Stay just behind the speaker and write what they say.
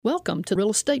Welcome to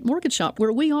Real Estate Mortgage Shop,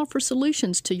 where we offer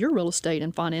solutions to your real estate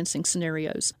and financing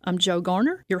scenarios. I'm Joe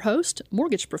Garner, your host,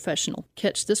 mortgage professional.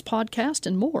 Catch this podcast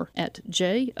and more at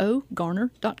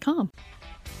jogarner.com.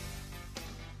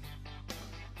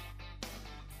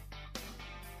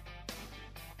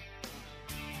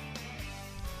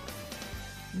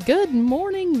 Good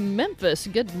morning, Memphis.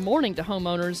 Good morning to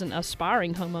homeowners and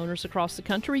aspiring homeowners across the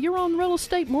country. You're on Real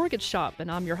Estate Mortgage Shop,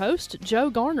 and I'm your host, Joe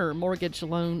Garner, Mortgage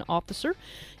Loan Officer.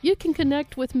 You can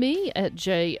connect with me at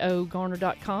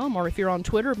jogarner.com, or if you're on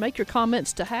Twitter, make your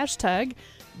comments to hashtag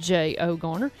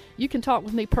JOGarner. You can talk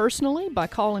with me personally by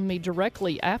calling me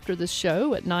directly after this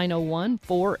show at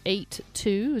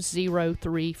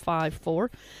 901-482-0354.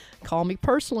 Call me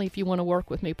personally if you want to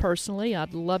work with me personally.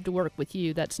 I'd love to work with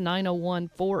you. That's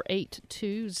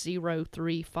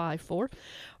 901-482-0354.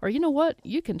 Or you know what?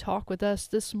 You can talk with us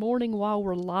this morning while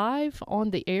we're live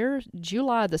on the air,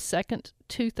 July the 2nd,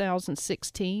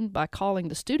 2016, by calling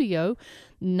the studio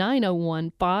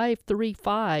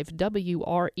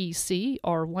 901-535-WREC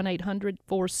or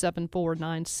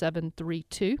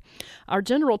 1-800-474-9732. Our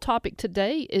general topic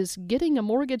today is getting a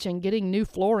mortgage and getting new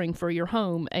flooring for your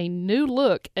home, a new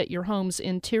look at your home's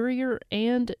interior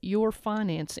and your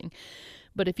financing.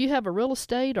 But if you have a real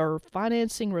estate or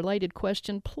financing related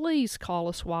question, please call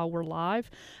us while we're live.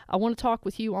 I want to talk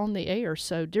with you on the air.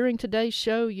 So during today's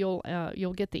show, you'll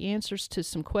get the answers to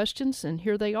some questions, and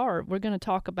here they are. We're going to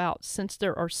talk about, since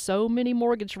there are so many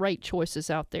mortgage rate choices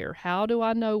out there, how do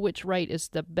I know which rate is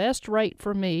the best rate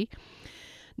for me?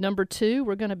 Number 2,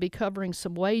 we're going to be covering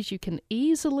some ways you can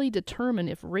easily determine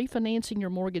if refinancing your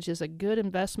mortgage is a good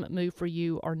investment move for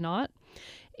you or not.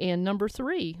 And number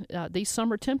 3, these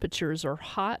summer temperatures are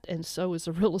hot, and so is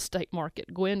the real estate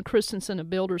market. Gwen Christensen of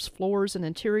Builders Floors and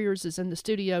Interiors is in the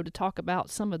studio to talk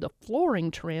about some of the flooring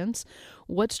trends,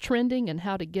 what's trending, and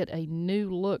how to get a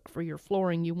new look for your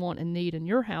flooring you want and need in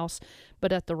your house,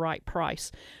 but at the right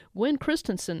price. Gwen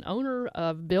Christensen, owner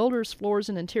of Builders Floors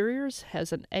and Interiors,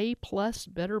 has an A+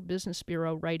 Better Business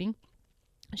Bureau rating.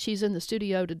 She's in the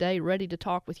studio today ready to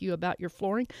talk with you about your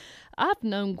flooring. I've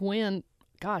known Gwen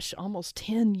almost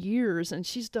 10 years, and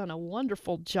she's done a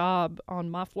wonderful job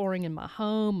on my flooring in my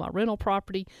home, my rental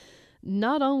property.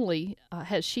 Not only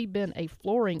has she been a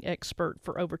flooring expert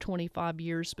for over 25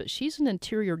 years, but she's an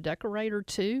interior decorator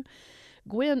too.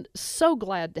 Gwen, so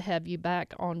glad to have you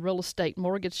back on Real Estate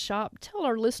Mortgage Shop. Tell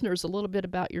our listeners a little bit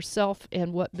about yourself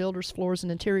and what Builders Floors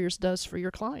and Interiors does for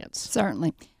your clients.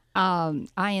 Certainly. I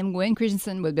am Gwen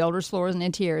Christensen with Builders Floors and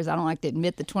Interiors. I don't like to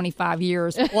admit the 25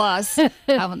 years plus.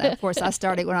 Of course, I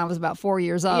started when I was about 4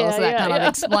 years old, so that kind of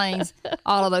explains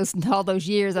all those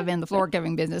years I've been in the floor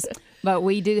covering business. But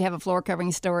we do have a floor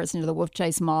covering store. It's near the Wolf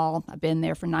Chase Mall. I've been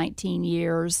there for 19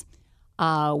 years.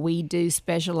 We do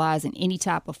specialize in any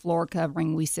type of floor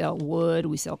covering. We sell wood,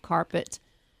 we sell carpet,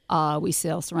 we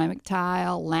sell ceramic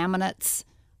tile, laminates,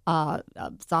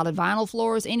 solid vinyl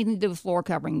floors, anything to do with floor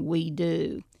covering, we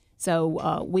do.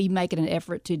 So we make it an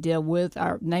effort to deal with,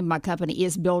 our name of my company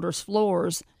is Builders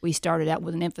Floors. We started out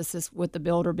with an emphasis with the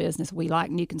builder business. We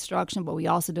like new construction, but we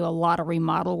also do a lot of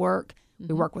remodel work. Mm-hmm.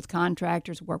 We work with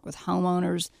contractors, work with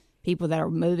homeowners, people that are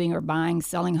moving or buying,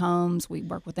 selling homes. We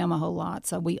work with them a whole lot.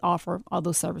 So we offer all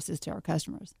those services to our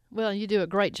customers. Well, you do a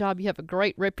great job. You have a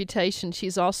great reputation.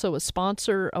 She's also a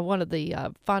sponsor, one of the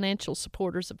financial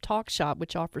supporters of Talk Shop,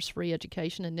 which offers free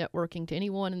education and networking to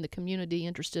anyone in the community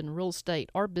interested in real estate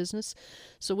or business.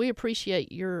 So we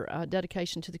appreciate your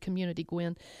dedication to the community,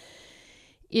 Gwen.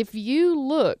 If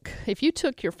you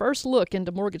took your first look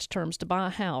into mortgage terms to buy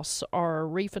a house or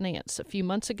refinance a few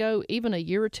months ago, even a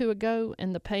year or two ago,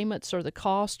 and the payments or the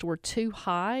cost were too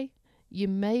high, you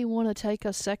may want to take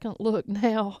a second look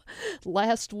now.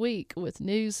 Last week, with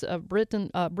news of Britain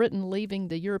leaving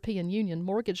the European Union,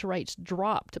 mortgage rates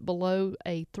dropped below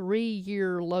a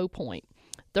 3-year low point.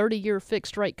 30-year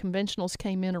fixed rate conventionals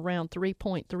came in around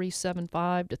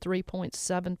 3.375 to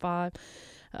 3.75.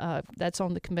 That's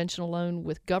on the conventional loan.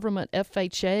 With government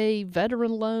FHA,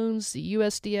 veteran loans, the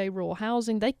USDA rural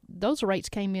housing, those rates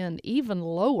came in even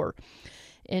lower.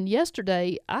 And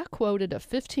yesterday, I quoted a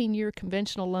 15-year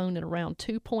conventional loan at around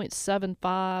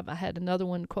 2.75. I had another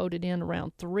one quoted in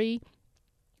around 3.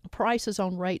 Prices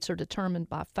on rates are determined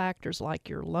by factors like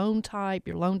your loan type,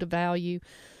 your loan to value,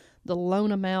 the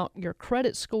loan amount, your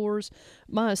credit scores.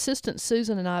 My assistant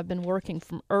Susan and I have been working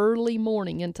from early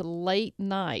morning into late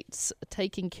nights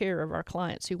taking care of our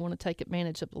clients who want to take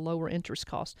advantage of the lower interest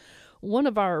costs. One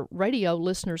of our radio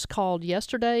listeners called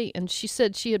yesterday, and she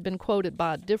said she had been quoted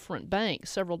by a different bank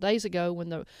several days ago when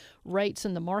the rates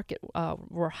in the market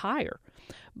were higher.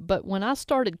 But when I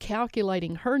started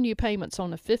calculating her new payments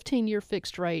on a 15-year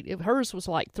fixed rate, if hers was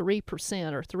like 3%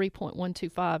 or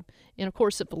 3.125, and of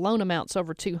course if the loan amount's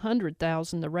over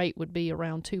 $200,000, the rate would be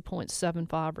around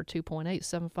 2.75 or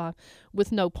 2.875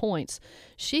 with no points.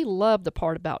 She loved the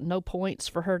part about no points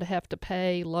for her to have to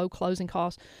pay, low closing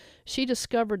costs. She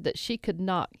discovered that she could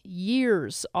knock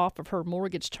years off of her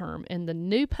mortgage term, and the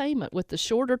new payment with the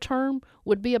shorter term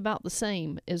would be about the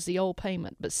same as the old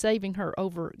payment, but saving her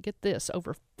over, get this,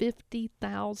 over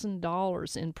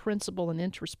 $50,000 in principal and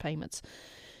interest payments.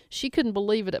 She couldn't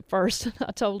believe it at first.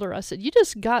 I told her, I said, "You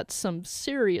just got some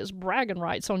serious bragging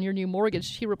rights on your new mortgage."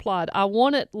 She replied, "I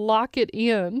want it, lock it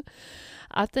in."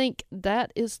 I think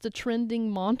that is the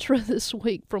trending mantra this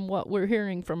week from what we're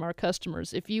hearing from our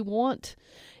customers. If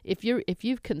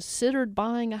you've considered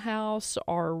buying a house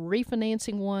or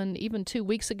refinancing one even 2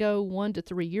 weeks ago, 1 to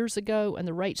 3 years ago, and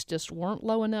the rates just weren't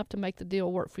low enough to make the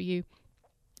deal work for you,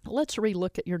 let's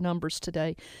relook at your numbers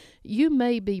today. You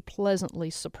may be pleasantly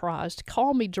surprised.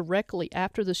 Call me directly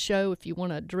after the show if you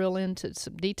want to drill into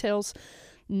some details.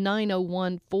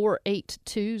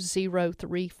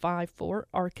 901-482-0354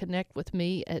 or connect with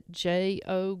me at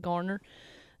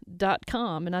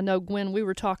jogarner.com. And I know, Gwen, we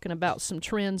were talking about some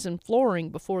trends in flooring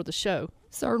before the show.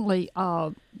 Certainly,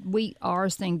 we are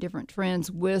seeing different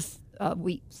trends with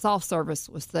soft service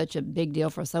was such a big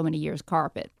deal for so many years.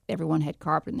 Carpet, everyone had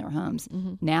carpet in their homes.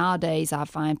 Mm-hmm. Nowadays, I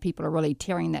find people are really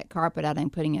tearing that carpet out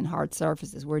and putting in hard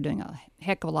surfaces. We're doing a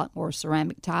heck of a lot more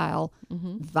ceramic tile.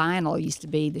 Mm-hmm. Vinyl used to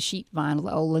be the sheet vinyl,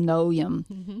 the old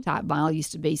linoleum type vinyl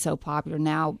used to be so popular.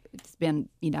 Now it's been,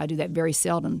 I do that very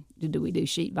seldom. Do we do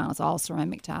sheet vinyl? It's all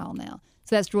ceramic tile now.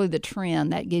 So that's really the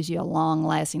trend. That gives you a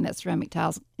long-lasting, that ceramic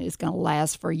tile is going to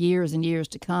last for years and years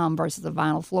to come versus a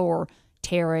vinyl floor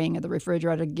tearing, or the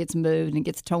refrigerator gets moved and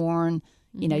gets torn.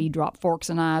 Mm-hmm. You drop forks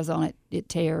and knives on it, it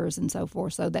tears and so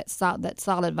forth. So that solid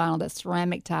vinyl, that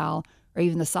ceramic tile, or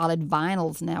even the solid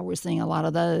vinyls now, we're seeing a lot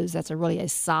of those. That's a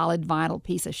solid vinyl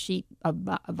piece of sheet of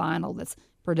vinyl that's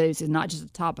produced. It's not just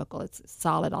a topical, it's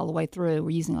solid all the way through. We're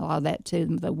using a lot of that too.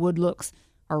 The wood looks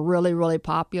are really, really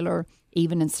popular,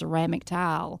 even in ceramic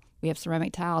tile. We have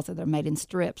ceramic tiles that are made in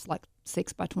strips, like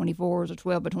 6 by 24s or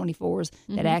 12 by 24s,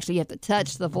 that actually you have to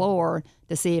touch the floor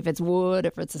to see if it's wood,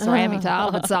 if it's a ceramic tile,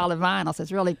 if it's solid vinyl. So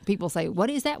it's really, people say, "What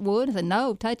is that, wood?" I said,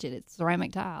 "No, touch it. It's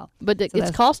ceramic tile." But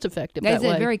it's cost effective that way.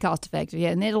 It's very cost effective, yeah.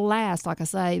 And it'll last, like I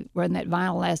say, where in that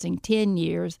vinyl lasting 10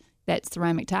 years, that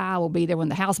ceramic tile will be there when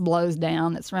the house blows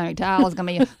down. That ceramic tile is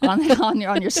going to be on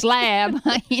your slab.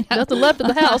 Nothing left of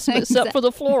the house except for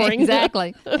the flooring.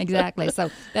 Exactly.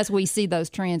 So that's where we see those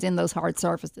trends in those hard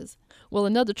surfaces. Well,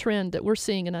 another trend that we're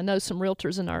seeing, and I know some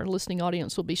realtors in our listening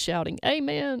audience will be shouting,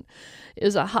 "Amen,"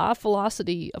 is a high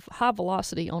velocity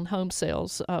on home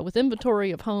sales. With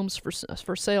inventory of homes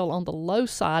for sale on the low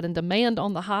side and demand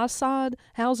on the high side,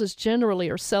 houses generally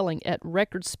are selling at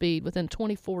record speed within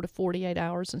 24 to 48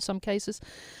 hours in some cases.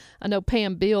 I know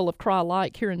Pam Beal of Cry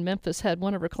Like here in Memphis had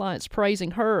one of her clients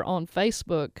praising her on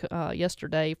Facebook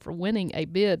yesterday for winning a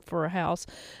bid for a house.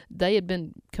 They had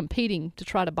been competing to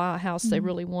try to buy a house they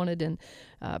really wanted, and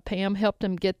Pam helped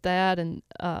them get that. And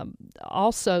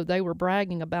also they were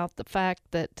bragging about the fact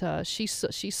that she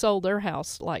sold their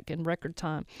house like in record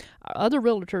time. Other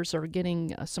realtors are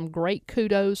getting some great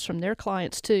kudos from their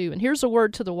clients too. And here's a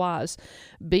word to the wise: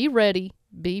 be ready.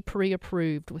 Be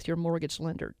pre-approved with your mortgage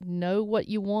lender. Know what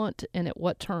you want and at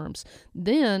what terms.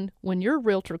 Then, when your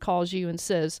realtor calls you and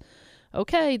says,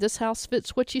 "Okay, this house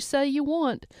fits what you say you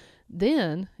want,"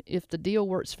 then, if the deal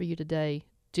works for you today,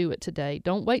 do it today.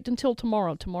 Don't wait until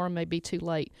tomorrow. Tomorrow may be too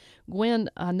late. Gwen,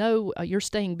 I know you're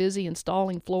staying busy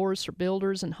installing floors for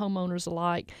builders and homeowners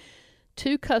alike.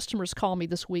 2 customers called me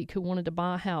this week who wanted to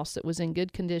buy a house that was in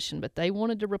good condition, but they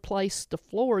wanted to replace the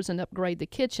floors and upgrade the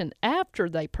kitchen after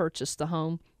they purchased the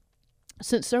home.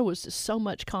 Since there was just so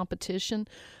much competition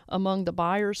among the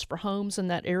buyers for homes in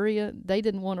that area, they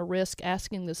didn't want to risk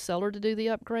asking the seller to do the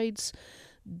upgrades.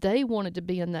 They wanted to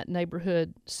be in that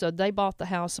neighborhood, so they bought the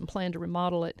house and planned to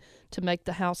remodel it to make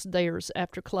the house theirs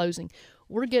after closing.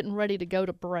 We're getting ready to go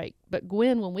to break, but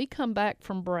Gwen, when we come back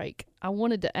from break, I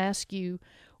wanted to ask you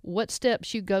what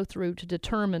steps you go through to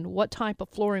determine what type of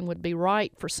flooring would be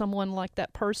right for someone like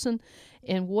that person,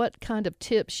 and what kind of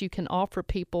tips you can offer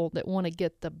people that want to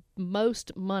get the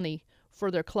most money for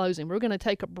their closing. We're going to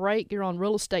take a break. You're on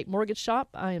Real Estate Mortgage Shop.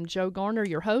 I am Jo Garner,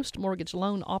 your host, Mortgage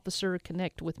Loan Officer.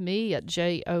 Connect with me at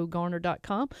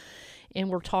jogarner.com. And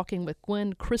we're talking with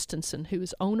Gwen Christensen, who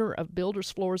is owner of Builders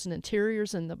Floors and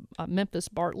Interiors in the Memphis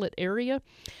Bartlett area.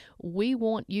 We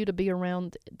want you to be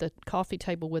around the coffee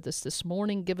table with us this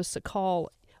morning. Give us a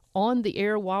call on the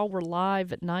air while we're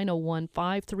live at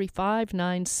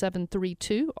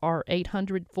 901-535-9732 or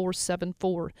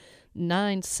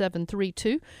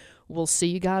 800-474-9732. We'll see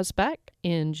you guys back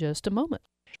in just a moment.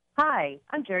 Hi,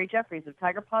 I'm Jerry Jeffries of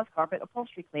Tiger Paws Carpet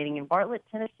Upholstery Cleaning in Bartlett,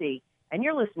 Tennessee, and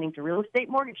you're listening to Real Estate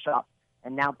Mortgage Shop.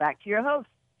 And now back to your host,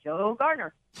 Joe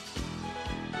Garner.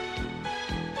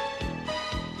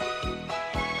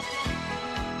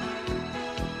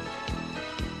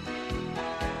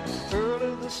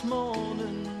 Early this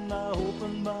morning, I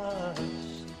opened my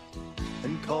eyes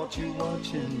and caught you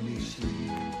watching me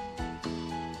sleep.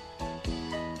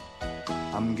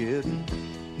 I'm getting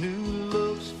new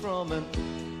looks from an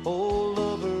old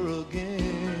lover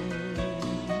again.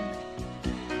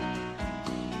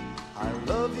 I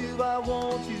love you, I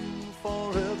want you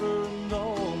forever and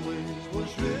always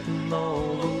was written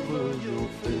all over your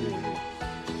face.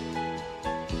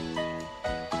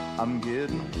 I'm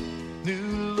getting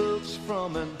new looks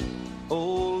from an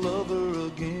old lover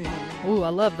again. Ooh, I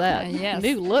love that. Yes.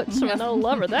 New looks from an old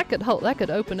lover. That could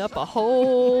open up a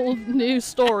whole new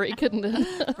story, couldn't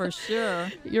it? For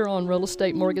sure. You're on Real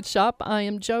Estate Mortgage Shop. I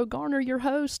am Joe Garner, your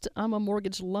host. I'm a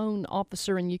mortgage loan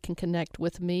officer, and you can connect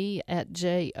with me at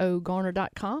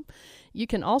jogarner.com. You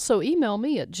can also email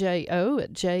me at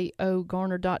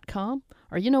jo@jogarner.com.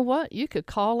 Or you know what? You could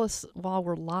call us while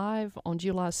we're live on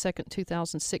July 2nd,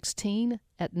 2016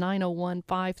 at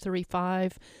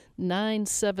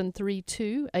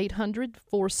 901-535-9732,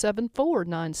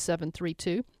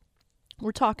 800-474-9732.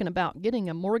 We're talking about getting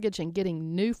a mortgage and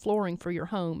getting new flooring for your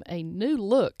home, a new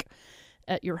look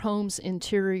at your home's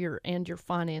interior and your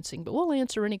financing. But we'll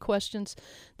answer any questions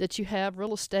that you have,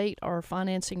 real estate or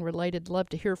financing related. Love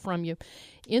to hear from you.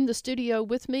 In the studio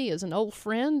with me is an old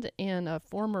friend and a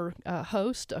former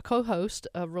co-host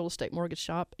of Real Estate Mortgage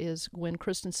Shop is Gwen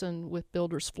Christensen with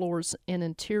Builders Floors and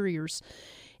Interiors.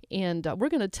 And we're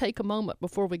going to take a moment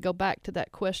before we go back to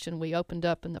that question we opened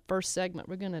up in the first segment.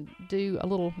 We're going to do a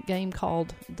little game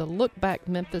called the Look Back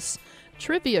Memphis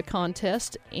Trivia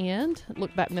Contest. And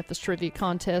Look Back Memphis Trivia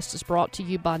Contest is brought to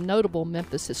you by notable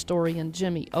Memphis historian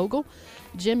Jimmy Ogle.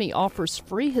 Jimmy offers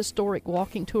free historic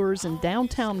walking tours in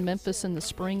downtown Memphis in the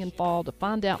spring and fall. To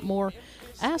find out more,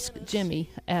 ask Jimmy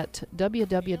at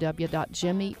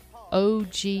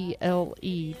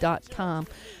www.jimmyogle.com.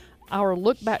 Our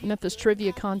Look Back Memphis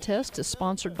Trivia Contest is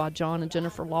sponsored by John and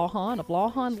Jennifer Lawhon of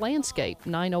Lawhon Landscape,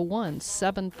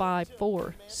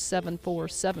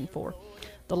 901-754-7474.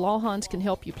 The Lawhons can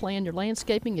help you plan your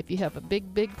landscaping if you have a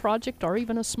big project or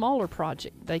even a smaller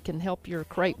project. They can help your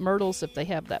crepe myrtles if they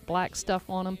have that black stuff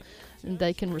on them, and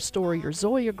they can restore your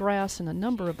zoysia grass and a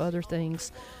number of other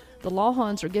things. The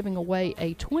Lawhons are giving away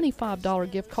a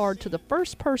 $25 gift card to the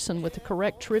first person with the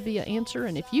correct trivia answer.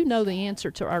 And if you know the answer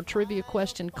to our trivia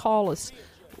question, call us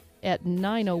at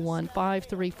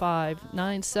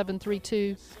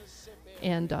 901-535-9732.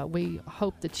 And we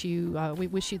hope that we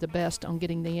wish you the best on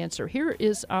getting the answer. Here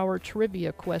is our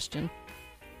trivia question.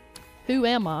 Who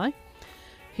am I?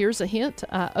 Here's a hint.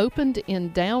 I opened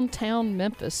in downtown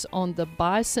Memphis on the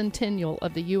bicentennial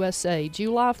of the USA,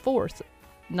 July 4th,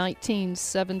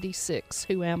 1976.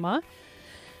 Who am I?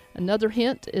 Another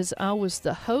hint is I was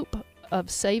the hope of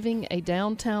saving a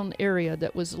downtown area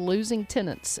that was losing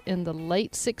tenants in the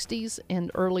late 60s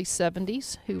and early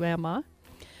 70s. Who am I?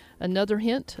 Another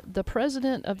hint, the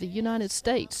President of the United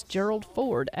States, Gerald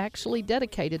Ford, actually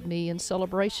dedicated me in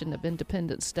celebration of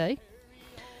Independence Day.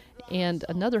 And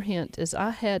another hint is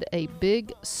I had a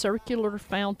big circular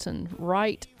fountain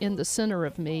right in the center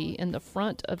of me in the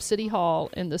front of City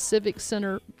Hall in the Civic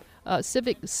Center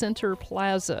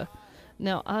Plaza.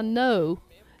 Now, I know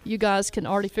you guys can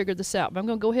already figure this out, but I'm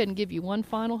going to go ahead and give you one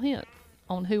final hint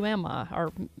on Who Am I,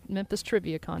 our Memphis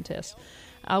Trivia Contest.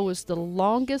 I was the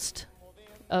longest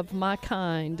of my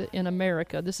kind in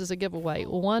America. This is a giveaway,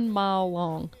 1 mile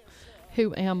long.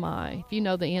 Who am I? If you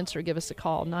know the answer, give us a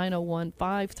call,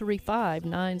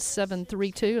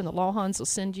 901-535-9732, and the Lawhons will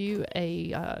send you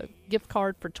a gift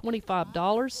card for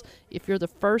 $25 if you're the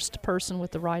first person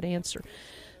with the right answer.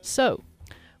 So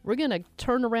we're going to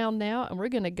turn around now, and we're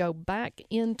going to go back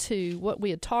into what we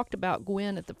had talked about,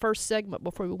 Gwen, at the first segment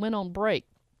before we went on break.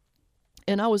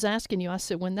 And I was asking you, I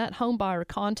said, when that home buyer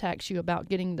contacts you about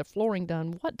getting the flooring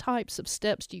done, what types of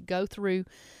steps do you go through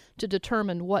to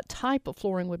determine what type of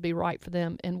flooring would be right for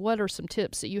them, and what are some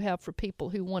tips that you have for people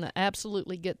who want to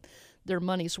absolutely get their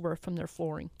money's worth from their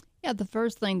flooring? Yeah, the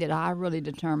first thing that I really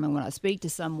determine when I speak to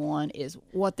someone is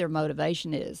what their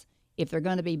motivation is. If they're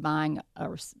going to be buying,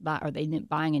 are they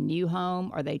buying a new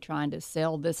home? Are they trying to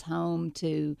sell this home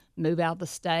to move out the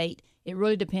state? It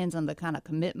really depends on the kind of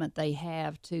commitment they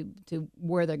have to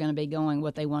where they're going to be going,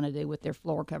 what they want to do with their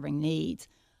floor covering needs.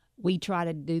 we try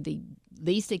to do the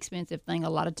least expensive thing. A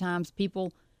lot of times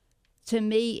people, to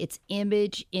me, it's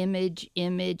image, image,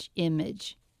 image,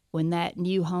 image. When that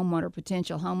new homeowner,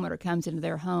 potential homeowner comes into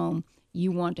their home,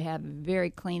 you want to have a very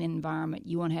clean environment.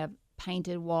 You want to have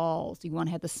painted walls. You want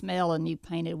to have the smell of new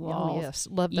painted walls. Oh, yes.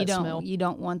 Love that smell. You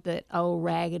don't want that old,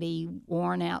 raggedy,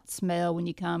 worn-out smell when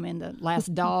you come in, the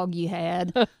last dog you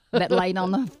had that laid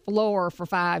on the floor for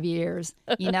 5 years.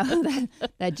 You know,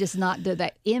 that just not do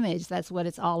that image. That's what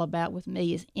it's all about with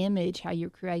me is image, how you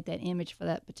create that image for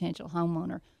that potential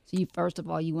homeowner. So you, first of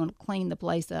all, you want to clean the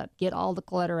place up, get all the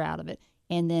clutter out of it.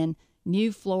 And then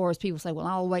new floors, people say, well,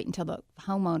 I'll wait until the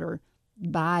homeowner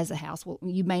buys a house. Well,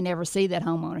 you may never see that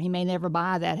homeowner. He may never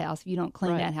buy that house if you don't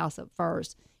clean that house up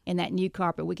first. And that new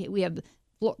carpet, we have the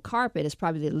floor, carpet is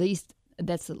probably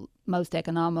that's the most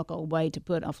economical way to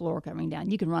put a floor covering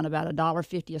down. You can run about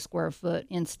 $1.50 a square foot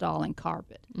installing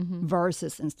carpet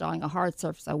versus installing a hard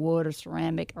surface of wood or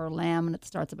ceramic or laminate that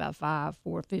starts about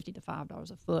 $4.50 to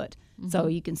 $5 a foot. So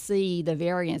you can see the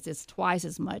variance is twice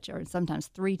as much or sometimes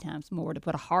 3 times more to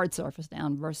put a hard surface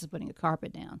down versus putting a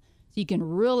carpet down. So you can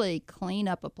really clean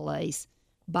up a place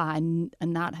by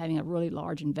not having a really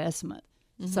large investment.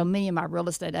 So me and my real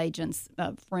estate agents,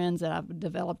 friends that I've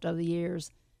developed over the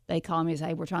years, they call me and say,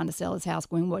 hey, we're trying to sell this house.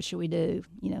 Gwen, what should we do?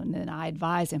 You know, and then I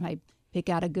advise them, hey, pick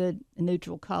out a good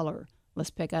neutral color. Let's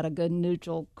pick out a good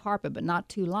neutral carpet, but not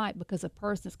too light because the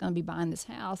person that's going to be buying this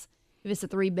house, if it's a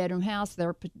 3-bedroom house,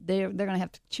 they're going to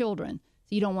have children.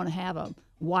 So you don't want to have a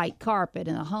white carpet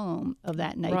in a home of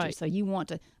that nature. Right. So you want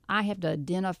to, I have to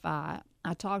identify,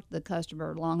 I talk to the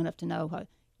customer long enough to know how,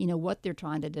 you know, what they're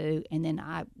trying to do, and then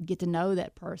I get to know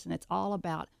that person. It's all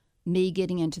about me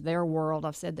getting into their world.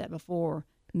 I've said that before.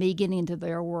 Me getting into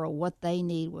their world, what they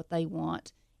need, what they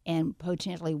want, and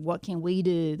potentially what can we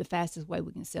do, the fastest way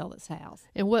we can sell this house.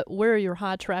 And where are your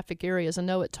high traffic areas? I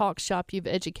know at Talk Shop you've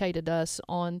educated us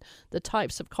on the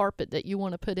types of carpet that you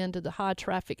want to put into the high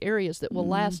traffic areas that will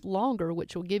last longer,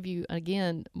 which will give you,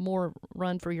 again, more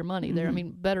run for your money there. I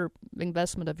mean, better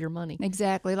investment of your money.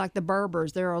 Exactly. Like the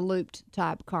Berbers, they're a looped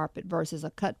type carpet versus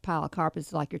a cut pile carpet.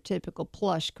 It's like your typical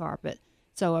plush carpet.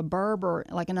 So a Berber,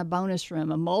 like in a bonus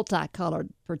room, a multicolored,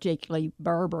 particularly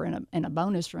Berber in a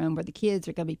bonus room where the kids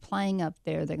are going to be playing up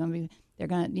there. They're going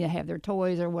to have their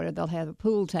toys or whatever. They'll have a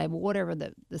pool table, whatever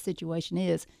the situation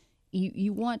is.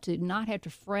 You want to not have to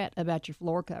fret about your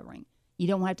floor covering. You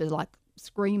don't have to like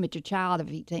scream at your child if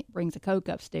he brings a Coke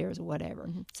upstairs or whatever.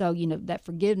 So, you know, that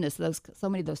forgiveness, so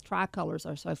many of those tricolors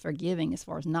are so forgiving as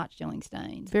far as not showing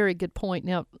stains. Very good point.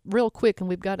 Now, real quick, and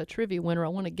we've got a trivia winner. I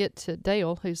want to get to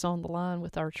Dale, who's on the line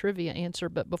with our trivia answer.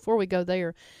 But before we go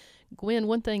there, Gwen,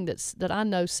 one thing that I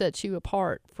know sets you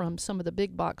apart from some of the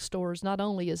big box stores, not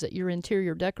only is it your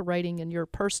interior decorating and your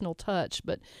personal touch,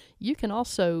 but you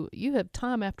have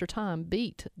time after time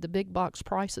beat the big box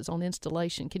prices on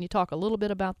installation. Can you talk a little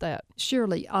bit about that?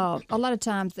 Surely. A lot of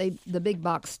times the big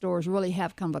box stores really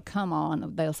have kind of a come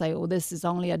on. They'll say, well, this is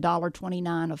only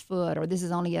 $1.29 a foot, or this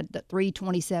is only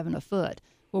 $3.27 a foot.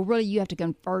 Well, really, you have to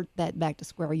convert that back to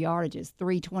square yardages.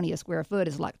 $3.20 a square foot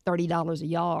is like $30 a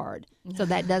yard. So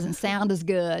that doesn't sound as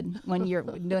good when you're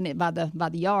doing it by the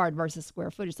yard versus square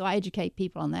footage. So I educate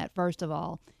people on that first of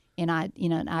all, and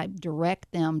I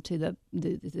direct them to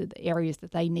the areas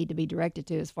that they need to be directed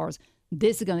to as far as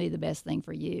this is going to be the best thing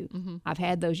for you. I've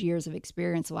had those years of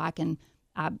experience, so I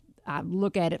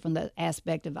look at it from the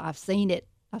aspect of I've seen it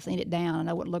down. I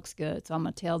know what looks good. So I'm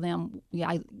going to tell them,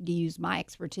 I use my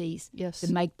expertise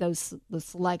to make the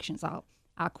selections.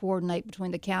 I coordinate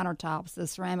between the countertops, the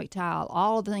ceramic tile,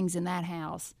 all the things in that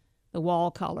house, the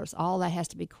wall colors, all that has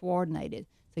to be coordinated.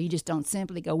 So you just don't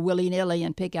simply go willy-nilly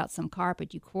and pick out some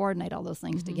carpet. You coordinate all those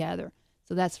things together.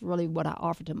 So that's really what I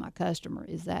offer to my customer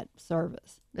is that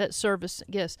service. That service,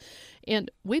 yes. And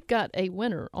we've got a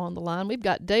winner on the line. We've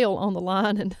got Dale on the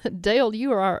line. And Dale,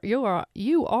 you are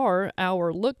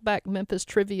our Look Back Memphis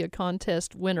Trivia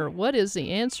Contest winner. What is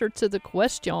the answer to the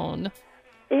question?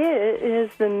 It is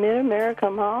the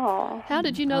Mid-America Mall. How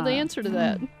did you know the answer to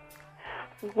that?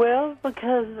 Well,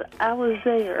 because I was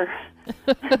there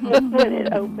when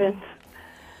it opened.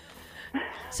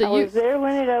 So I was there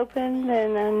when it opened,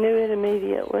 and I knew it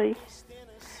immediately.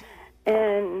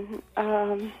 And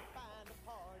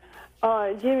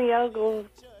Jimmy Ogle's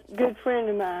a good friend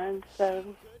of mine, so...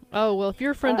 Oh, well, if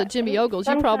you're a friend of Jimmy Ogle's,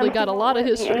 you probably got a lot of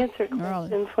history. He answered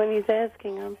questions when he's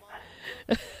asking them.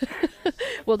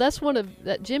 Well, that's one of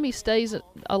that. Jimmy stays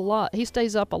a lot. He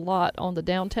stays up a lot on the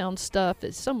downtown stuff.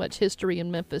 There's so much history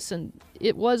in Memphis, and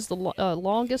it was the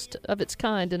longest of its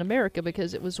kind in America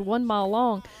because it was 1 mile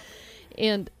long.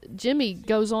 And Jimmy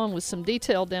goes on with some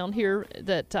detail down here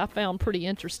that I found pretty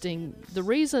interesting. The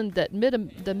reason that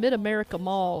the Mid-America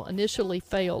Mall initially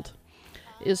failed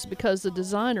is because the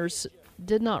designers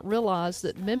did not realize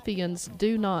that Memphians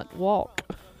do not walk,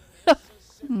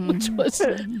 which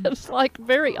was like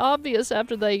very obvious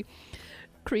after they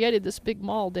created this big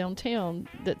mall downtown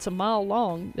that's a mile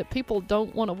long, that people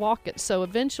don't want to walk it. So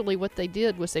eventually what they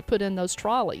did was they put in those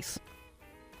trolleys,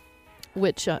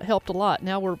 which helped a lot.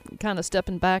 Now we're kind of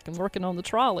stepping back and working on the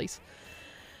trolleys.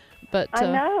 But I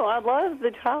know. I love the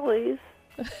trolleys.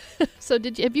 So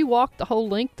have you walked the whole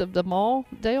length of the mall,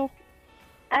 Dale?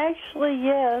 Actually,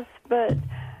 yes, but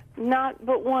not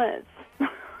but once.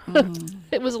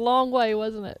 It was a long way,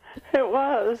 wasn't it? It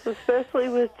was, especially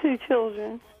with 2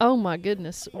 children. Oh my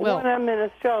goodness! Well, one I'm in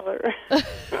a stroller.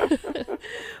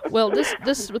 Well,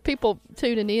 this with people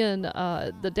tuning in.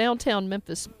 The downtown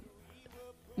Memphis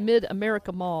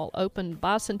Mid-America Mall opened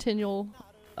bicentennial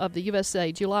of the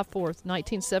USA, July 4th,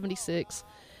 1976.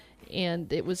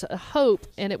 And it was a hope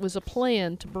and it was a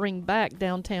plan to bring back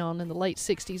downtown in the late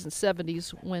 60s and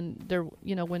 70s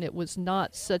when it was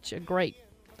not such a great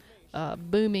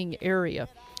booming area.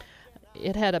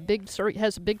 It had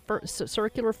has a big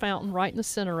circular fountain right in the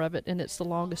center of it, and it's the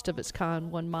longest of its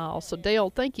kind, 1 mile. So Dale,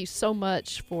 thank you so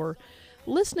much for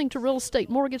listening to Real Estate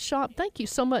Mortgage Shop. Thank you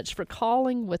so much for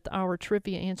calling with our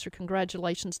trivia answer.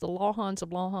 Congratulations. The Lawhons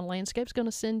of Lawhon Landscape is going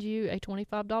to send you a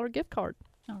 $25 gift card.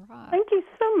 All right. Thank you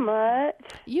so much.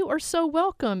 You are so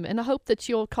welcome, and I hope that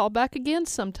you'll call back again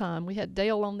sometime. We had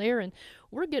Dale on there, and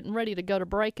we're getting ready to go to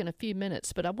break in a few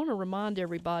minutes, but I want to remind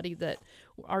everybody that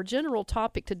our general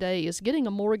topic today is getting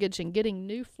a mortgage and getting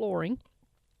new flooring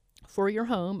for your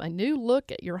home, a new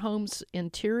look at your home's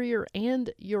interior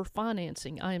and your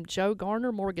financing. I am Joe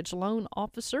Garner, Mortgage Loan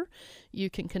Officer.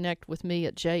 You can connect with me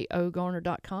at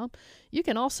jogarner.com. You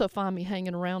can also find me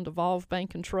hanging around Evolve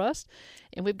Bank and Trust.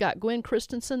 And we've got Gwen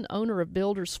Christensen, owner of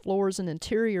Builders Floors and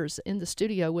Interiors, in the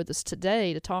studio with us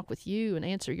today to talk with you and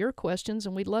answer your questions.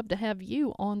 And we'd love to have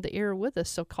you on the air with us.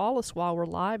 So call us while we're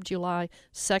live, July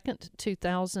 2nd,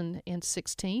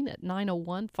 2016 at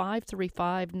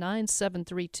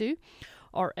 901-535-9732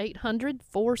 or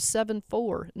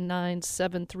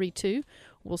 800-474-9732.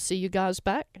 We'll see you guys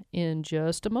back in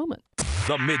just a moment.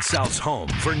 The Mid-South's home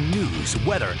for news,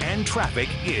 weather, and traffic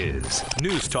is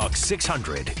News Talk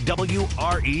 600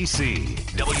 WREC.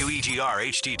 WEGR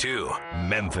HD2,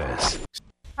 Memphis.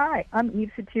 Hi, I'm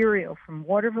Eve Soterio from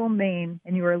Waterville, Maine,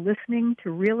 and you are listening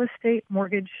to Real Estate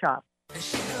Mortgage Shop.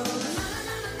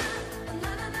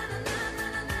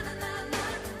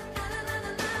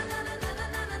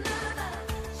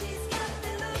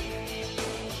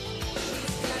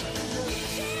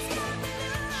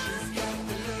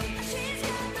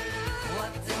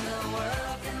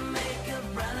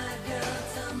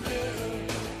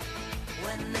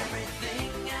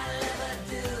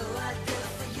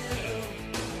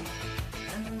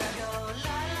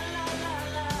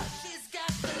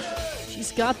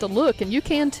 Got the look, and you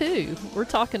can too. We're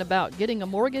talking about getting a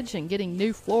mortgage and getting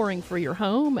new flooring for your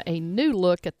home, a new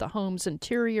look at the home's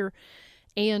interior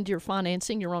and your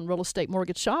financing. You're on Real Estate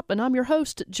Mortgage Shop, and I'm your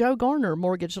host, Joe Garner,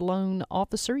 Mortgage Loan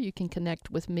Officer. You can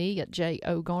connect with me at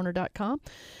jogarner.com.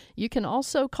 You can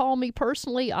also call me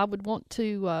personally. I would want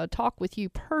to talk with you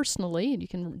personally, and you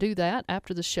can do that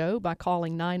after the show by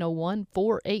calling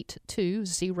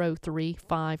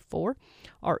 901-482-0354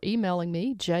 or emailing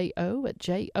me,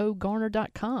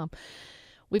 jo@jogarner.com.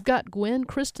 We've got Gwen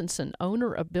Christensen,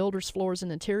 owner of Builders Floors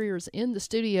and Interiors, in the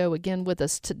studio again with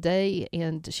us today,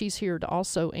 and she's here to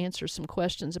also answer some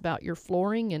questions about your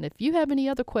flooring. And if you have any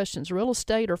other questions, real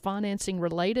estate or financing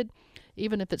related,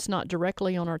 even if it's not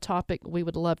directly on our topic, we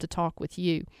would love to talk with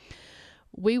you.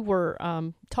 We were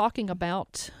talking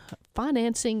about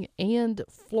financing and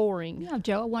flooring. Yeah,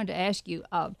 Joe, I wanted to ask you,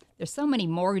 there's so many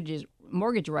mortgage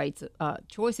rates,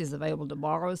 choices available to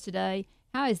borrowers today.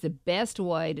 How is the best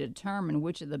way to determine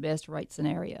which is the best rate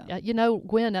scenario?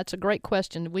 Gwen, that's a great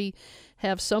question. We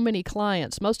have so many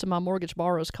clients. Most of my mortgage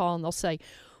borrowers call and they'll say,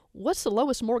 what's the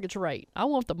lowest mortgage rate? I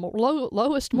want the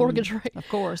lowest mortgage rate. Of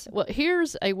course. Well,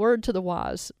 here's a word to the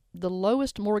wise. The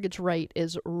lowest mortgage rate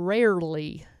is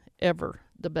rarely ever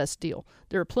the best deal.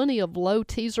 There are plenty of low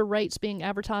teaser rates being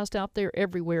advertised out there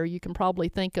everywhere. You can probably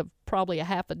think of a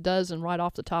half a dozen right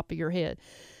off the top of your head.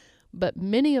 But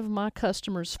many of my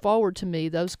customers forward to me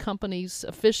those companies'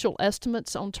 official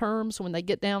estimates on terms when they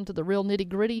get down to the real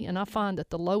nitty-gritty, and I find that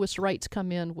the lowest rates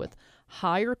come in with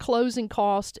higher closing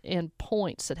costs and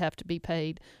points that have to be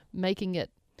paid, making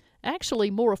it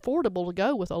actually more affordable to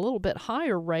go with a little bit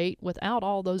higher rate without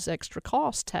all those extra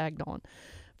costs tagged on.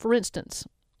 For instance,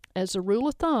 As a rule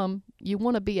of thumb, you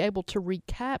want to be able to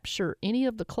recapture any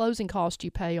of the closing costs you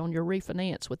pay on your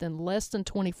refinance within less than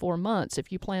 24 months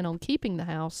if you plan on keeping the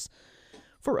house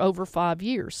for over 5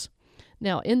 years.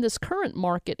 Now, in this current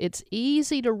market, it's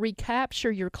easy to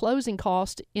recapture your closing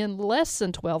cost in less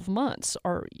than 12 months,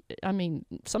 or,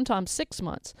 sometimes 6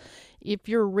 months. If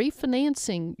you're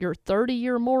refinancing your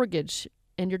 30-year mortgage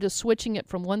and you're just switching it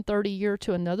from one 30-year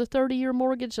to another 30-year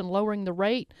mortgage and lowering the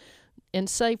rate, and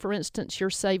say, for instance, you're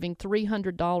saving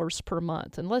 $300 per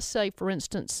month. And let's say, for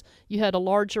instance, you had a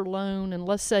larger loan, and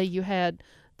let's say you had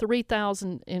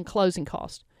 $3,000 in closing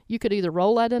costs. You could either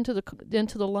roll that into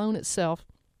the loan itself,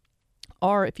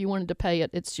 or if you wanted to pay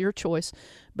it, it's your choice.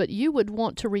 But you would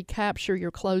want to recapture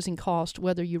your closing cost,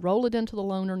 whether you roll it into the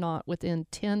loan or not, within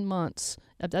 10 months.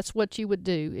 That's what you would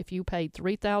do if you paid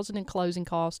 $3,000 in closing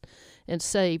cost and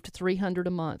saved $300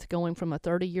 a month, going from a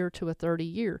 30-year to a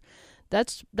 30-year.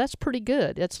 That's pretty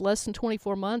good. It's less than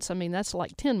 24 months. That's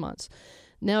like 10 months.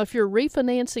 Now, if you're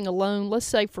refinancing a loan, let's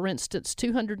say, for instance,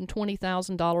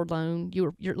 $220,000 loan,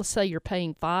 let's say you're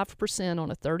paying 5%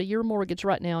 on a 30-year mortgage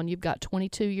right now, and you've got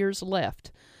 22 years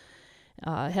left.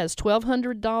 It has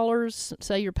 $1,200.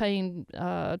 Say you're paying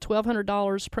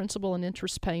 $1,200 principal and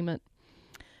interest payment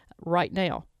right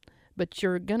now, but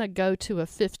you're going to go to a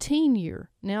 15-year.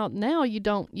 Now you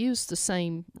don't use the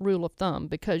same rule of thumb,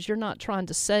 because you're not trying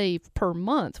to save per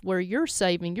month. Where you're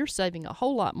saving a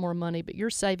whole lot more money, but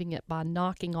you're saving it by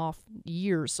knocking off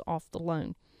years off the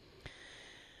loan.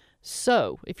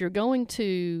 So if you're going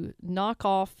to knock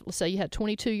off, let's say you had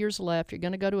 22 years left, you're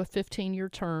going to go to a 15-year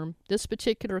term. This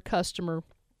particular customer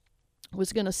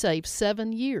was going to save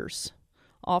 7 years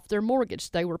off their mortgage.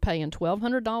 They were paying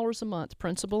 $1,200 a month,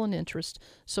 principal and interest.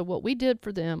 So what we did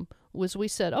for them was we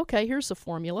said, okay, here's the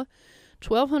formula.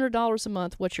 $1,200 a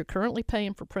month, what you're currently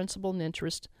paying for principal and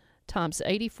interest, times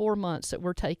 84 months that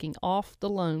we're taking off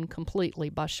the loan completely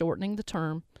by shortening the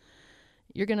term.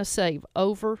 You're going to save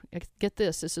over, get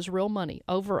this is real money,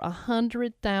 over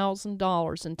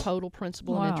 $100,000 in total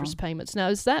principal and interest payments. Now,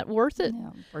 is that worth it? Yeah,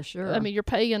 for sure. You're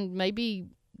paying maybe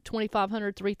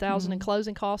 $2,500, $3,000 in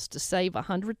closing costs to save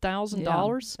 $100,000.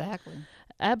 Yeah, exactly.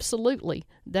 Absolutely.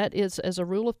 That is, as a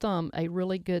rule of thumb, a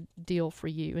really good deal for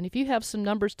you. And if you have some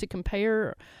numbers to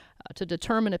compare to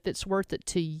determine if it's worth it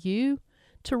to you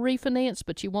to refinance,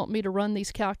 but you want me to run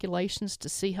these calculations to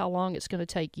see how long it's going to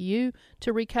take you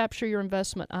to recapture your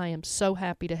investment, I am so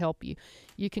happy to help you.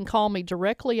 You can call me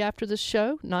directly after this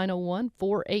show,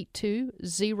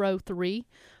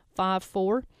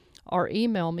 901-482-0354. or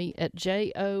email me at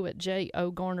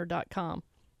jo@jogarner.com.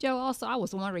 Joe, also, I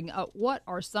was wondering, what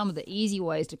are some of the easy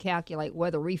ways to calculate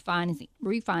whether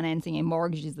refinancing a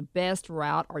mortgage is the best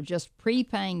route, or just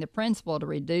prepaying the principal to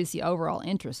reduce the overall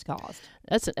interest cost?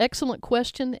 That's an excellent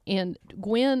question. And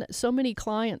Gwen, so many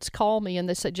clients call me and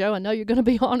they say, Joe, I know you're going to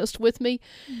be honest with me.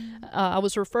 I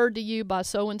was referred to you by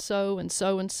so-and-so and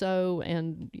so-and-so,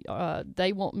 and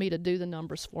they want me to do the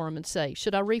numbers for them and say,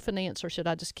 should I refinance or should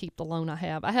I just keep the loan I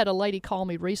have? I had a lady call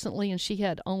me recently, and she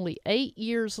had only 8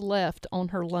 years left on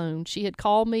her loan. She had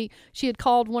called me. She had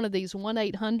called one of these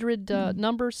 1-800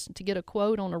 numbers to get a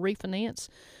quote on a refinance,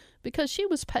 because she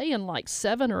was paying like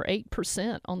 7 or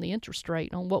 8% on the interest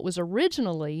rate on what was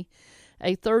originally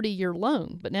a 30-year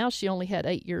loan, but now she only had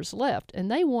 8 years left,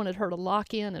 and they wanted her to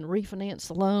lock in and refinance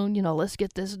the loan. Let's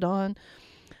get this done.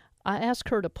 I asked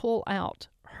her to pull out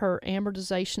her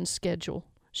amortization schedule,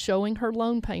 showing her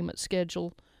loan payment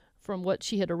schedule from what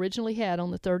she had originally had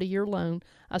on the 30-year loan.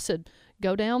 I said,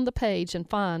 go down the page and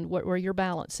find where your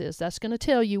balance is. That's going to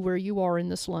tell you where you are in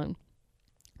this loan.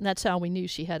 And that's how we knew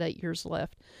she had 8 years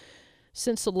left.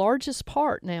 Since the largest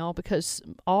part now, because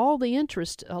all the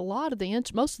interest, most of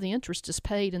the interest is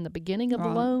paid in the beginning of the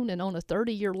loan, and on a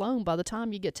 30-year loan, by the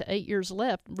time you get to 8 years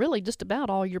left, really just about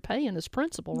all you're paying is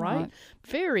principal, right?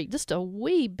 Just a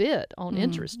wee bit on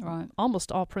interest,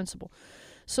 almost all principal.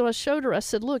 So I showed her, I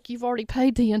said, look, you've already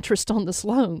paid the interest on this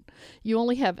loan. You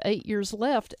only have 8 years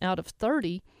left out of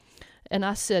 30. And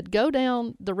I said, go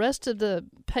down the rest of the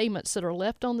payments that are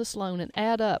left on this loan and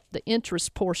add up the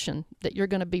interest portion that you're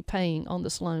going to be paying on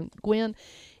this loan. Gwen,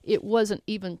 it wasn't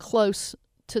even close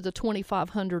to the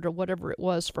 $2,500 or whatever it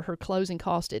was for her closing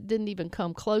cost. It didn't even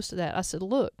come close to that. I said,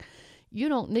 look, you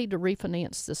don't need to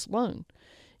refinance this loan.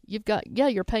 You've got,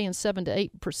 you're paying 7 to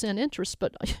 8% interest,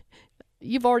 but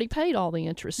you've already paid all the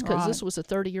interest because this was a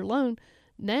 30-year loan.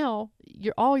 Now,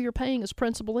 all you're paying is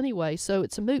principal anyway, so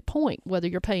it's a moot point whether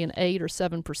you're paying 8 or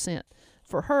 7%.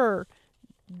 For her,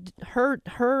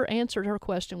 her answer to her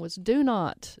question was do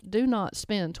not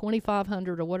spend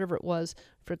 $2,500 or whatever it was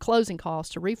for closing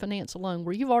costs to refinance a loan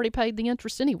where you've already paid the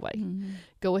interest anyway. Mm-hmm.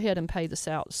 Go ahead and pay this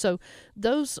out. So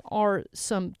those are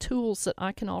some tools that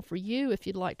I can offer you if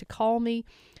you'd like to call me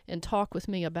and talk with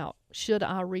me about should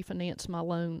I refinance my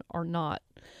loan or not.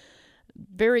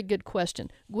 Very good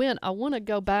question. Gwen, I want to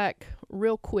go back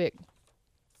real quick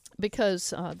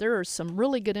because there is some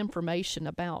really good information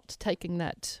about taking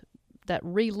that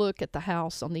relook at the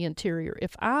house on the interior.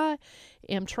 If I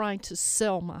am trying to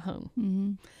sell my home,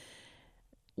 mm-hmm.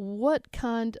 what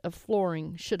kind of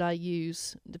flooring should I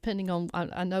use depending on,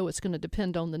 I know it's going to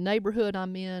depend on the neighborhood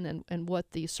I'm in and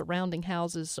what the surrounding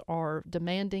houses are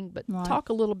demanding, but right. Talk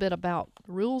a little bit about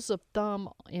rules of thumb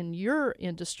in your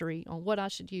industry on what I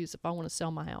should use if I want to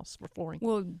sell my house for flooring.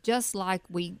 Well, just like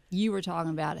you were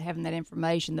talking about having that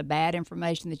information, the bad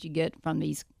information that you get from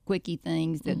these quickie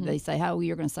things that mm-hmm. they say, oh,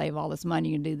 you're going to save all this money,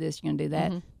 you're going to do this, you're going to do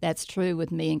that. Mm-hmm. That's true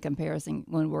with me in comparison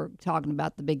when we're talking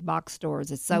about the big box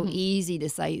stores. It's so mm-hmm. easy to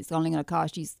say it's only going to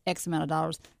cost you X amount of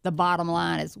dollars. The bottom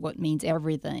line is what means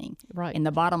everything. Right. And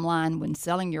the bottom line when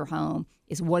selling your home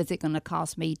is what is it going to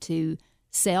cost me to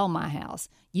sell my house.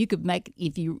 You could make,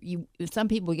 if some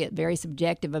people get very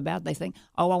subjective about it. They think,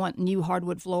 oh, I want new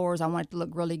hardwood floors, I want it to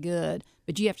look really good.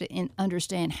 But you have to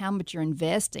understand how much you're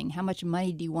investing. How much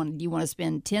money do you want? Do you want to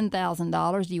spend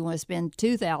 $10,000? Do you want to spend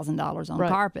 $2,000 on right.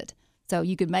 carpet? So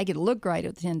you could make it look great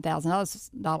at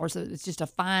 $10,000. So it's just a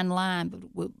fine line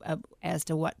as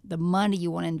to what the money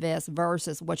you want to invest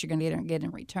versus what you're going to get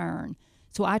in return.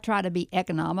 So I try to be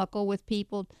economical with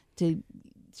people to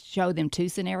show them two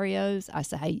scenarios. I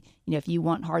say, hey, if you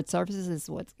want hard surfaces, this is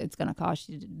what it's going to cost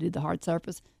you to do the hard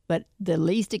surface. But the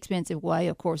least expensive way,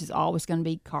 of course, is always going to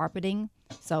be carpeting.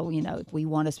 So, if we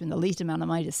want to spend the least amount of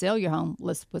money to sell your home,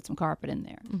 let's put some carpet in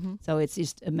there. Mm-hmm. So it's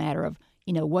just a matter of,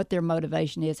 what their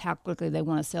motivation is, how quickly they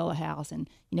want to sell a house, and,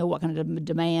 what kind of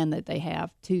demand that they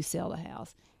have to sell the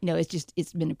house.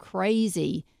 It's been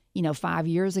crazy. 5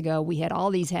 years ago, we had all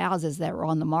these houses that were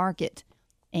on the market.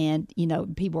 And,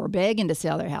 people were begging to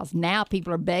sell their house. Now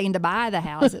people are begging to buy the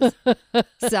houses.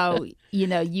 So,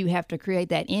 you have to create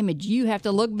that image. You have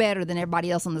to look better than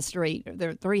everybody else on the street. There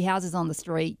are 3 houses on the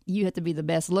street. You have to be the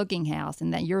best looking house,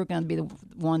 and that you're going to be the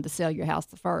one to sell your house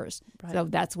the first. Right. So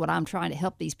that's what I'm trying to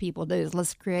help these people do is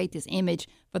let's create this image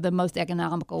for the most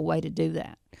economical way to do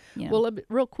that. Well,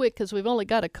 real quick, because we've only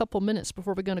got a couple minutes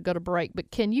before we're going to go to break,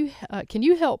 but can you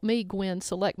help me, Gwen,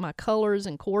 select my colors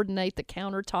and coordinate the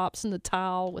countertops and the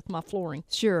tile with my flooring?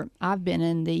 Sure. I've been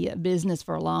in the business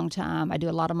for a long time. I do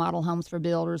a lot of model homes for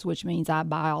builders, which means I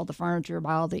buy all the furniture,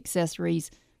 buy all the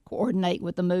accessories, coordinate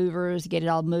with the movers, get it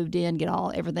all moved in, get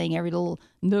everything, every little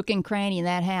nook and cranny in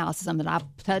that house is something I've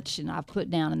touched and I've put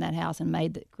down in that house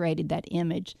and created that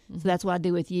image. Mm-hmm. So that's what I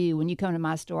do with you. When you come to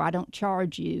my store, I don't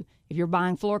charge you. If you're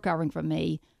buying floor covering from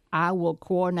me, I will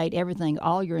coordinate everything,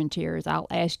 all your interiors. I'll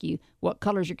ask you, what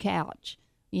color's your couch?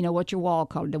 What's your wall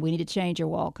color? Do we need to change your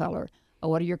wall color? Or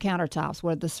what are your countertops?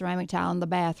 What are the ceramic tile in the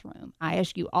bathroom? I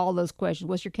ask you all those questions.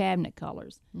 What's your cabinet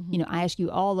colors? Mm-hmm. I ask you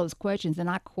all those questions, and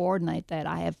I coordinate that.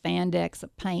 I have fan decks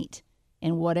of paint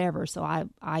and whatever, so I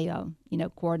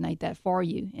coordinate that for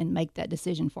you and make that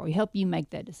decision for you, help you make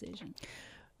that decision.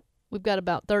 We've got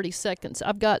about 30 seconds.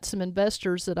 I've got some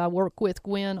investors that I work with,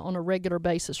 Gwen, on a regular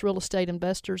basis, real estate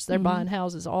investors. They're mm-hmm. buying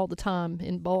houses all the time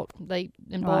in bulk. Right.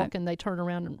 And they turn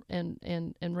around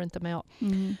and rent them out.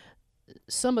 Mm-hmm.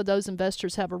 Some of those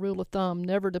investors have a rule of thumb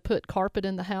never to put carpet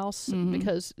in the house mm-hmm.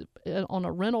 because on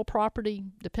a rental property,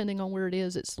 depending on where it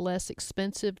is, it's less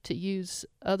expensive to use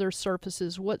other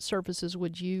surfaces. What surfaces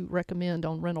would you recommend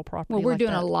on rental property? Well, we're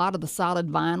doing a lot of the solid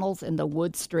vinyls and the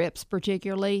wood strips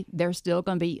particularly. They're still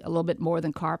going to be a little bit more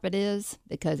than carpet is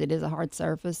because it is a hard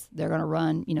surface. They're going to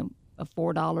run,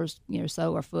 $4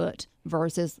 so a foot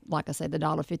versus, like I said, the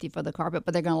 $1.50 for the carpet,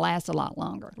 but they're going to last a lot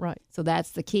longer. Right. So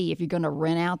that's the key. If you're going to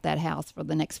rent out that house for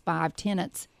the next 5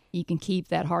 tenants, you can keep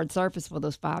that hard surface for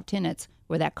those 5 tenants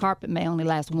where that carpet may only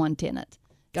last 1 tenant.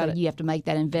 Got it. You have to make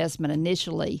that investment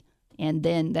initially, and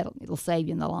then it'll save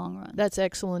you in the long run. That's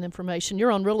excellent information.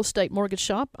 You're on Real Estate Mortgage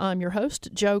Shop. I'm your host,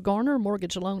 Joe Garner,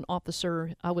 Mortgage Loan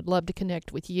Officer. I would love to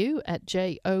connect with you at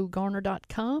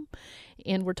jogarner.com.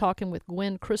 And we're talking with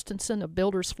Gwen Christensen of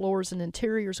Builders Floors and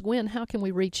Interiors. Gwen, how can we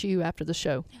reach you after the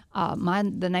show? The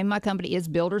name of my company is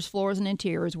Builders Floors and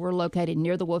Interiors. We're located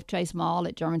near the Wolf Chase Mall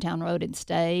at Germantown Road and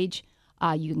Stage.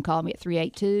 You can call me at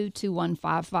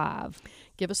 382-2155.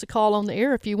 Give us a call on the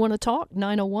air if you want to talk,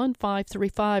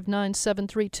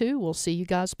 901-535-9732. We'll see you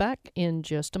guys back in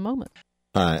just a moment.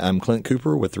 Hi, I'm Clint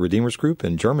Cooper with the Redeemers Group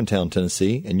in Germantown,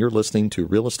 Tennessee, and you're listening to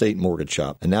Real Estate Mortgage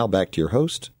Shop. And now back to your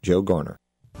host, Joe Garner.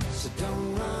 So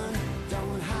don't run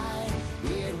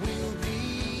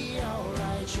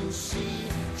you'll see,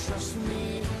 trust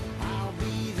me, I'll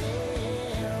be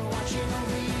there watching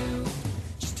over you.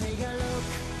 Just take a look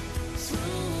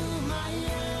through my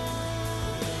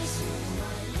eyes.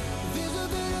 There's a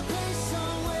better place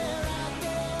somewhere out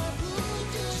there.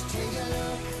 Just take a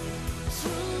look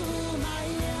through my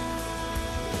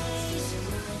eyes.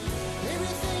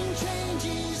 Everything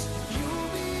changes. You'll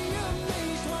be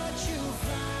amazed what you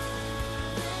find.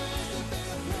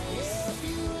 If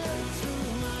you look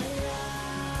through my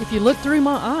eyes. If you look through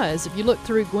my eyes, if you look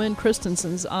through Gwen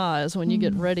Christensen's eyes when you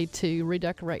get ready to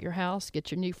redecorate your house,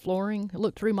 get your new flooring,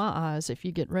 look through my eyes if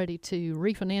you get ready to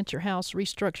refinance your house,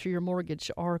 restructure your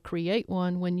mortgage, or create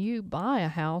one when you buy a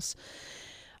house.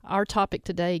 Our topic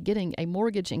today, getting a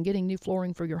mortgage and getting new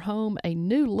flooring for your home, a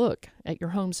new look at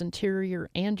your home's interior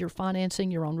and your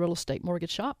financing. You're on Real Estate Mortgage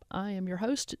Shop. I am your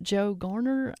host, Joe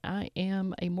Garner. I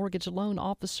am a mortgage loan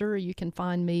officer. You can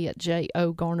find me at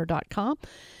jogarner.com.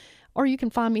 Or you can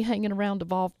find me hanging around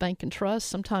Devolve Bank and Trust.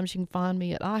 Sometimes you can find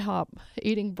me at IHOP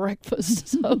eating breakfast.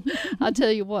 So I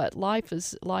tell you what, life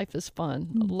is fun.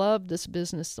 Love this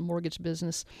business, the mortgage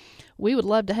business. We would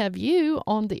love to have you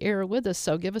on the air with us.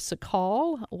 So give us a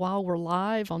call while we're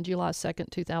live on July 2nd,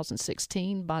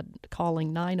 2016 by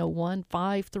calling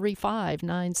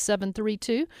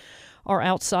 901-535-9732. Or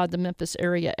outside the Memphis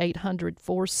area,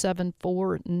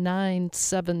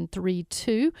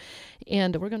 800-474-9732.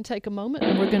 And we're going to take a moment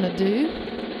and we're going to do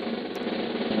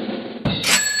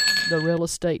the real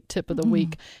estate tip of the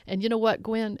week. And you know what,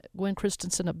 Gwen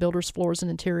Christensen of Builders, Floors, and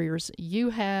Interiors,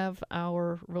 you have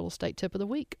our real estate tip of the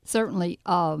week. Certainly.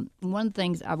 One of the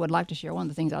things I would like to share, one of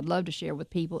the things I'd love to share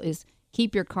with people is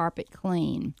keep your carpet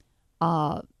clean.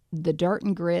 The dirt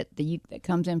and grit that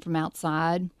comes in from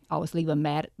outside, always leave a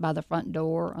mat by the front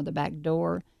door or the back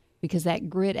door, because that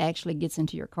grit actually gets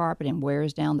into your carpet and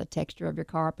wears down the texture of your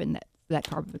carpet, and that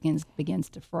carpet begins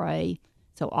to fray.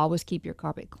 So always keep your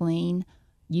carpet clean.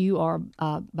 You are,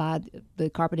 by the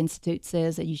Carpet Institute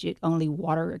says that you should only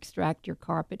water extract your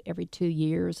carpet every 2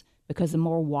 years, because the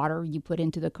more water you put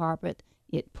into the carpet,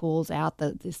 it pulls out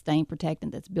the stain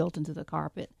protectant that's built into the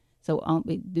carpet. So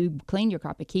do clean your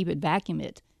carpet, keep it, vacuum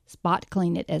it. Spot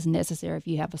clean it as necessary. If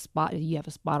you have a spot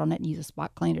on it, use a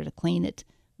spot cleaner to clean it.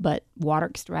 But water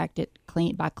extract it,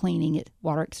 by cleaning it.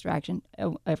 Water extraction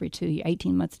every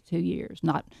 18 months to 2 years.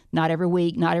 Not every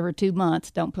week, not every 2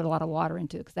 months. Don't put a lot of water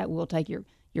into it, because that will take your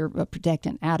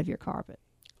protectant out of your carpet.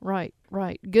 Right.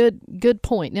 Good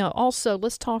point. Now, also,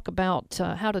 let's talk about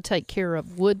how to take care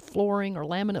of wood flooring or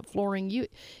laminate flooring.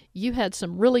 You had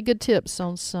some really good tips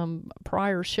on some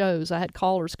prior shows. I had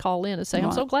callers call in and say,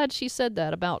 I'm so glad she said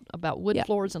that about wood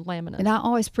floors and laminate. And I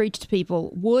always preach to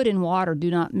people, wood and water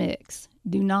do not mix.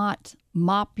 Do not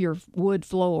mop your wood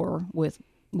floor with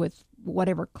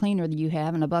whatever cleaner that you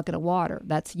have in a bucket of water.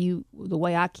 The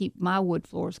way I keep my wood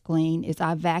floors clean is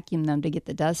I vacuum them to get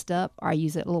the dust up, or I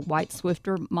use that little white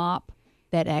Swiffer mop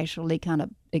that actually kind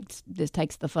of just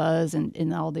takes the fuzz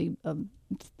and all the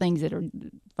things that are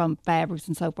from fabrics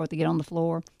and so forth to get on the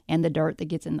floor, and the dirt that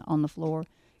gets on the floor.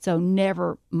 So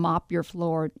never mop your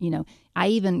floor. I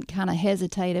even kind of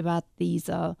hesitate about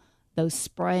those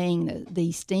spraying,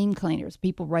 the steam cleaners.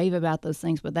 People rave about those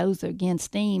things, but those, again,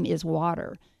 steam is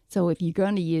water. So if you're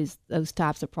going to use those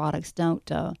types of products, don't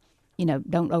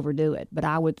overdo it. But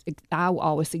I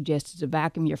always suggest to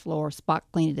vacuum your floor, spot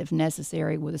clean it if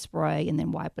necessary with a spray, and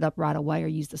then wipe it up right away, or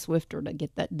use the Swiffer to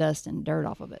get that dust and dirt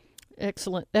off of it.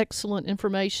 Excellent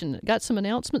information. Got some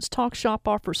announcements. Talk Shop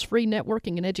offers free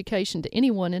networking and education to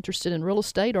anyone interested in real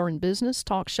estate or in business.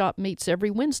 Talk Shop meets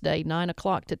every Wednesday, 9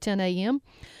 o'clock to 10 a.m.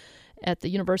 at the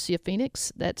University of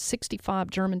Phoenix. That's 65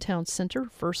 Germantown Center,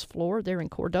 first floor. They're in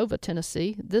Cordova,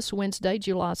 Tennessee. This Wednesday,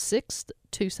 July 6th,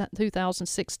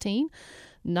 2016,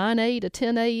 9 a to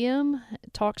 10 a.m.,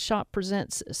 Talk Shop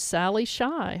presents Sally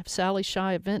Shy. Sally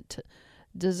Shy Event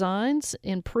Designs,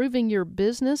 Improving Your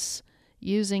Business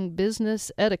Using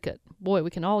Business Etiquette. Boy, we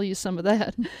can all use some of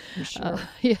that. For sure.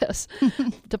 Yes.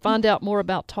 To find out more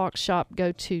about Talk Shop,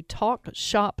 go to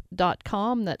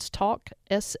talkshop.com. That's talk,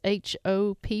 SHOPPE.com.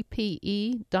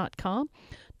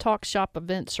 Talk Shop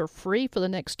events are free for the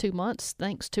next 2 months,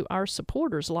 thanks to our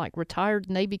supporters like retired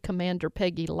Navy Commander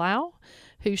Peggy Lau,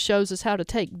 who shows us how to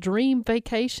take dream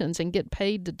vacations and get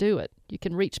paid to do it. You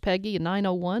can reach Peggy at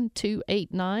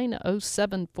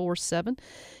 901-289-0747.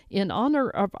 In honor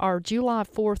of our July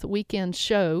 4th weekend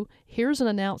show, here's an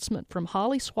announcement from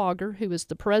Holly Swager, who is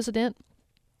the president,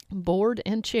 board,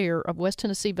 and chair of West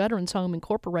Tennessee Veterans Home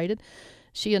Incorporated.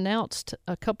 She announced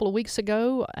a couple of weeks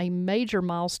ago a major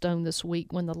milestone this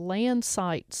week when the land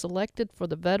site selected for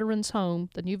the Veterans Home,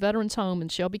 the new Veterans Home in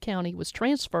Shelby County, was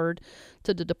transferred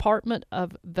to the Department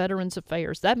of Veterans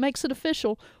Affairs. That makes it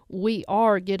official. We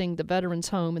are getting the Veterans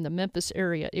Home in the Memphis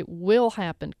area. It will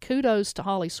happen. Kudos to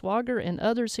Holly Swager and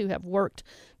others who have worked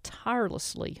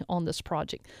tirelessly on this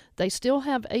project. They still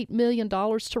have $8 million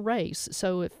to raise.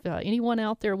 So if anyone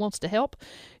out there wants to help,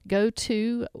 go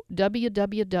to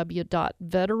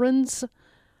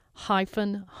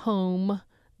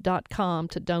www.veterans-home.com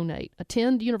to donate.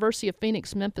 Attend University of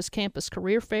Phoenix Memphis Campus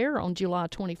Career Fair on July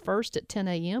 21st at 10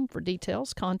 a.m. For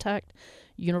details, contact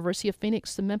University of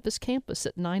Phoenix, the Memphis campus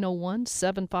at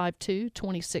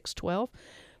 901-752-2612.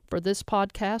 For this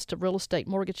podcast of Real Estate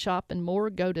Mortgage Shop and more,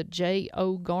 go to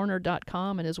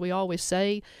jogarner.com. And as we always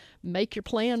say, make your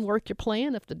plan, work your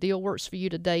plan. If the deal works for you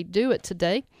today, do it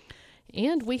today.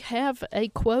 And we have a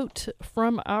quote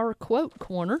from our quote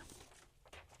corner.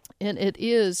 And it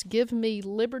is, "Give me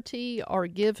liberty or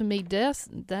give me death."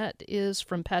 That is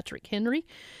from Patrick Henry.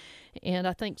 And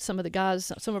I think some of the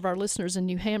guys, some of our listeners in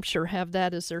New Hampshire have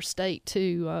that as their state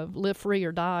to live free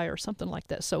or die or something like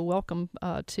that. So welcome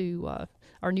to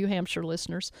our New Hampshire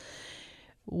listeners.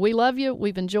 We love you.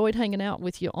 We've enjoyed hanging out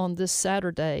with you on this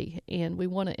Saturday, and we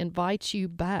want to invite you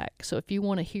back. So if you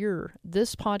want to hear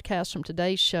this podcast from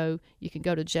today's show, you can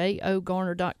go to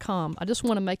jogarner.com. I just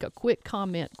want to make a quick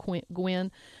comment,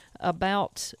 Gwen,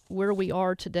 about where we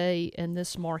are today in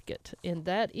this market, and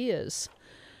that is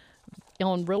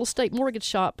on Real Estate Mortgage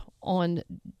Shop on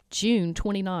June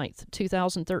 29th,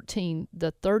 2013,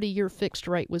 the 30-year fixed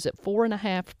rate was at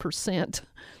 4.5%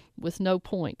 with no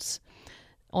points.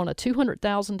 On a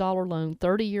 $200,000 loan,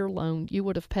 30-year loan, you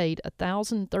would have paid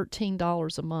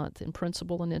 $1,013 a month in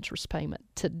principal and interest payment.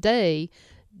 Today,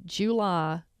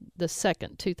 July the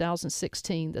 2nd,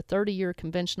 2016, the 30-year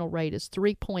conventional rate is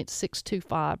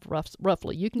 3.625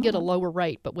 roughly. You can get a lower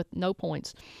rate, but with no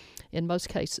points in most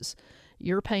cases.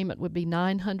 Your payment would be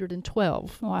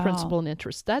 $912 principal and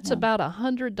interest. That's about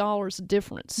 $100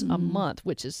 difference a month,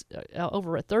 which is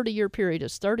over a 30-year period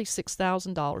is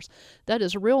 $36,000. That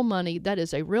is real money. That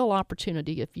is a real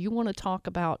opportunity. If you want to talk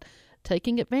about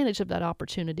taking advantage of that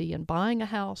opportunity and buying a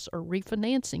house or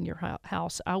refinancing your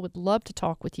house, I would love to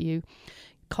talk with you.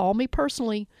 Call me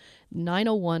personally,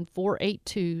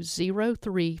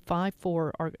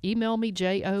 901-482-0354, or email me,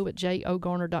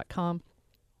 jo@jogarner.com.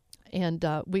 And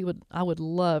I would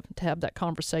love to have that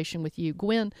conversation with you.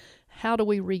 Gwen, how do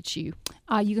we reach you?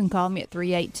 You can call me at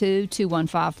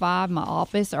 382-2155, my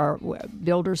office, or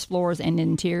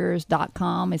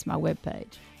buildersfloorsandinteriors.com is my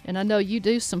webpage. And I know you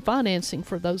do some financing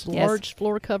for those large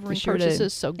floor covering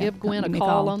purchases, so give Gwen a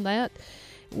call on that.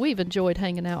 We've enjoyed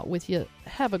hanging out with you.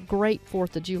 Have a great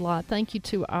 4th of July. Thank you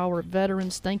to our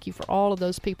veterans. Thank you for all of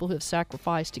those people who have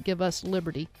sacrificed to give us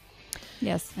liberty.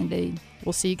 Yes, indeed.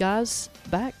 We'll see you guys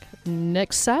back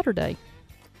next Saturday.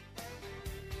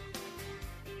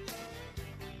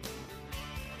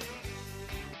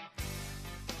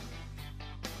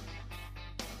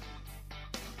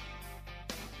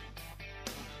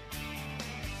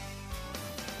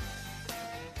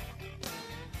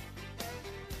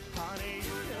 Honey,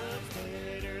 your love's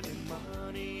better than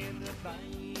money in the bank.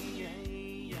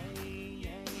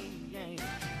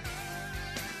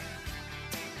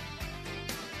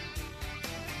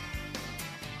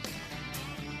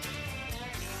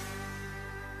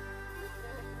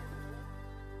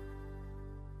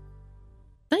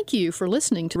 Thank you for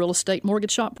listening to Real Estate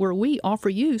Mortgage Shop, where we offer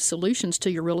you solutions to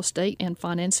your real estate and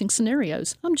financing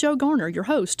scenarios. I'm Jo Garner, your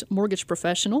host, mortgage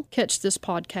professional. Catch this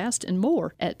podcast and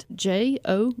more at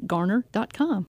jogarner.com.